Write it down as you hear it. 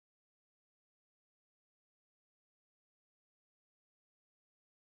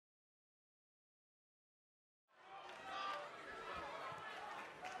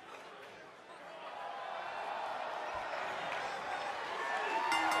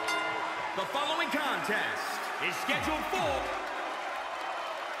The following contest is scheduled for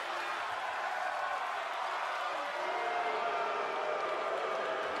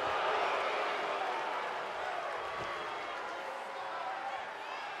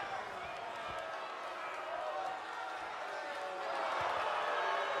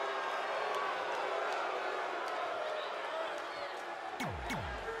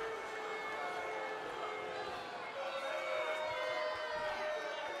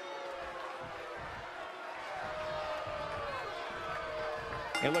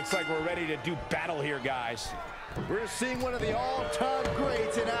It looks like we're ready to do battle here, guys. We're seeing one of the all-time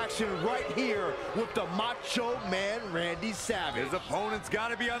greats in action right here with the Macho Man, Randy Savage. His opponent's got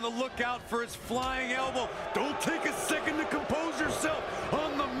to be on the lookout for his flying elbow. Don't take a second to compose yourself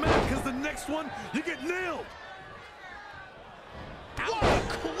on the mat, because the next one, you get nailed. What a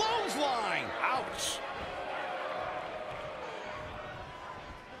clothesline! Ouch!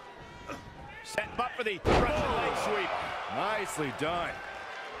 Setting up for the Russian leg sweep. Nicely done.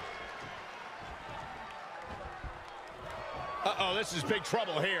 Uh-oh, this is big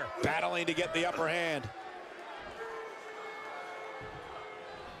trouble here. Battling to get the upper hand.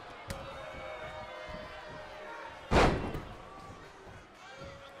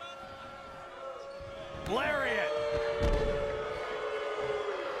 Lariat.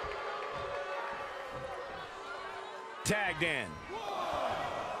 Tagged in.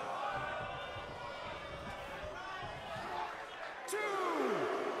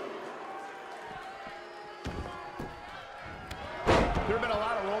 There have been a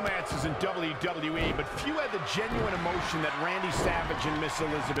lot of romances in WWE, but few had the genuine emotion that Randy Savage and Miss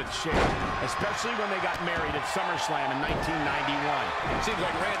Elizabeth shared, especially when they got married at SummerSlam in 1991. It seems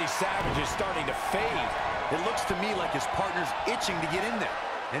like Randy Savage is starting to fade. It looks to me like his partner's itching to get in there.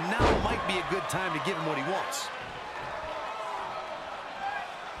 And now might be a good time to give him what he wants.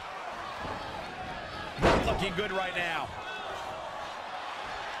 Not looking good right now.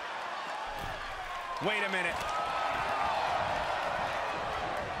 Wait a minute.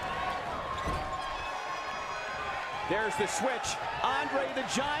 There's the switch. Andre the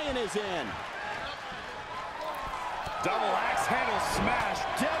Giant is in. Double axe handle smash.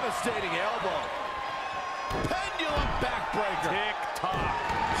 Devastating elbow. Pendulum backbreaker. Tick-tock.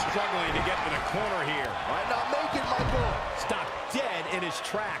 Struggling to get to the corner here. Might not make it, Michael. Stopped dead in his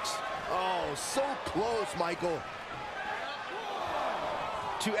tracks. Oh, so close, Michael.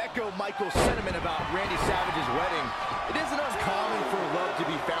 To echo Michael's sentiment about Randy Savage's wedding, it isn't uncommon for love to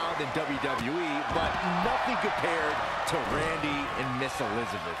be found in WWE, but nothing compared to Randy and Miss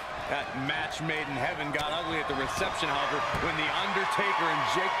Elizabeth. That match made in heaven got ugly at the reception, however, when The Undertaker and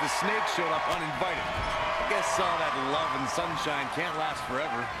Jake the Snake showed up uninvited. I guess all that love and sunshine can't last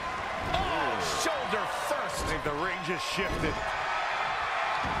forever. Oh, shoulder first. I think the ring just shifted.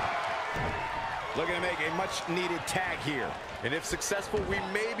 Looking to make a much-needed tag here. And if successful, we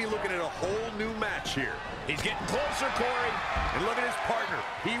may be looking at a whole new match here. He's getting closer, Corey. And look at his partner.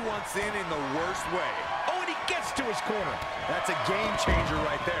 He wants in the worst way. Oh, and he gets to his corner. That's a game changer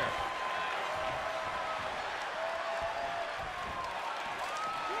right there.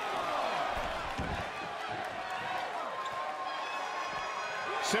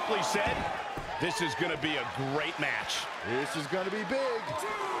 Simply said, this is going to be a great match. This is going to be big.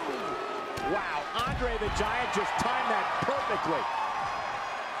 Wow, Andre the Giant just timed that perfectly.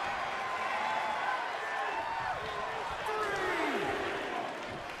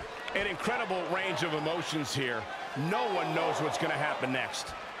 An incredible range of emotions here. No one knows what's going to happen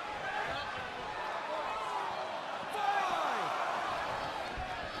next.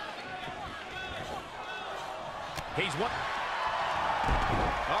 He's one.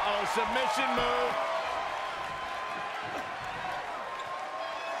 Uh-oh, submission move.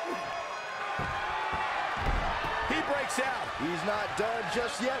 He breaks out. He's not done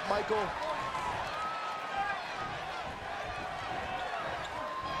just yet, Michael.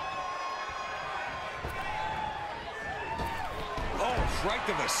 Oh, right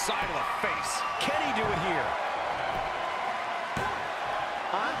to the side of the face. Can he do it here?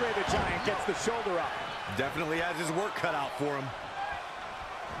 Andre the Giant gets the shoulder up. Definitely has his work cut out for him.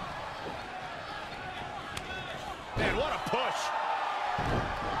 Man, what a push.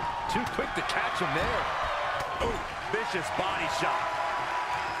 Too quick to catch him there. Ooh, vicious body shot.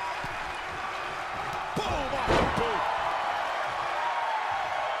 Boom, off the boot.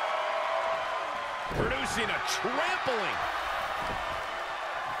 Producing a trampling.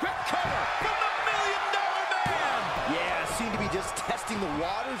 Quick cover from the $1 Million Man. Yeah, seemed to be just testing the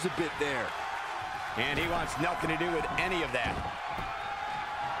waters a bit there. And he wants nothing to do with any of that.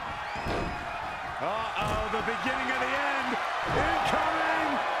 Uh-oh, the beginning of the end.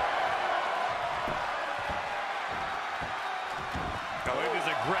 Incoming!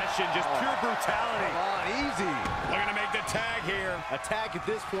 brutality. Come on, easy. Looking to make the tag here. A tag at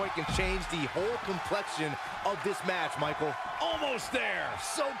this point can change the whole complexion of this match, Michael. Almost there.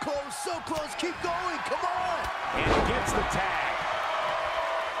 So close, so close. Keep going. Come on. And he gets the tag.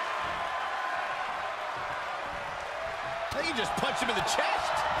 I think you just punch him in the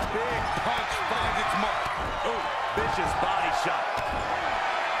chest. Big punch finds its mark. Oh, vicious body shot.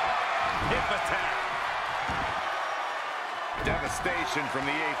 Hip attack. Devastation from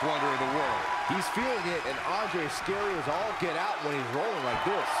the 8th wonder of the world. He's feeling it, and Andre is scary as all get out when he's rolling like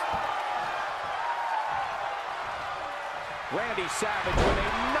this. Randy Savage with a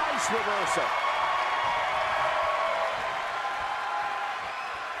nice reversal.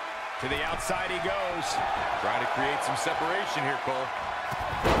 To the outside he goes. Trying to create some separation here, Cole.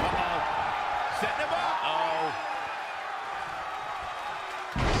 Uh-oh. Setting him up. Uh-oh.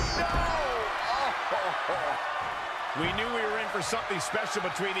 No! We knew we were in for something special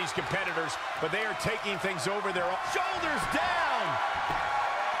between these competitors, but they are taking things over their own. Shoulders down!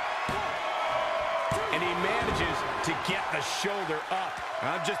 And he manages to get the shoulder up.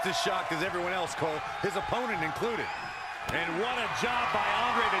 I'm just as shocked as everyone else, Cole, his opponent included. And what a job by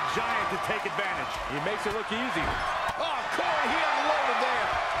Andre the Giant to take advantage. He makes it look easy. Oh, Corey, he unloaded there.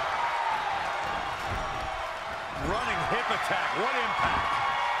 Running hip attack. What impact?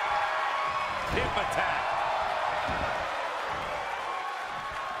 Hip attack.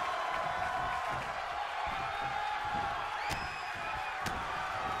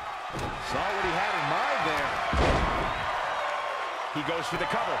 Saw what he had in mind there. He goes for the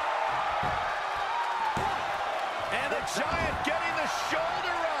cover. And the Giant getting the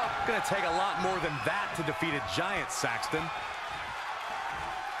shoulder up. Gonna take a lot more than that to defeat a Giant, Saxton.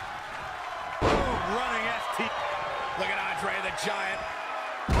 Boom, running ST. Look at Andre the Giant.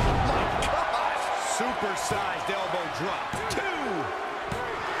 Oh, my gosh. Supersized elbow drop. 2.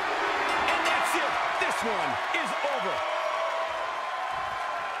 And that's it. This one is over.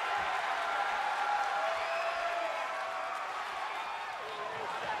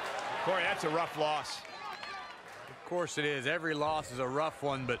 Corey, that's a rough loss. Of course it is. Every loss is a rough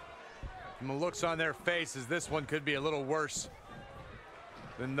one, but from the looks on their faces, this one could be a little worse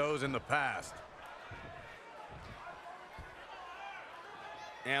than those in the past.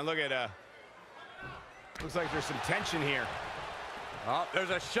 And look at, looks like there's some tension here. Oh, there's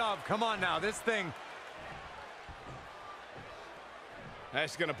a shove. Come on now, this thing.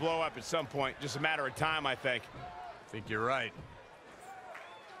 That's gonna blow up at some point. Just a matter of time, I think. I think you're right.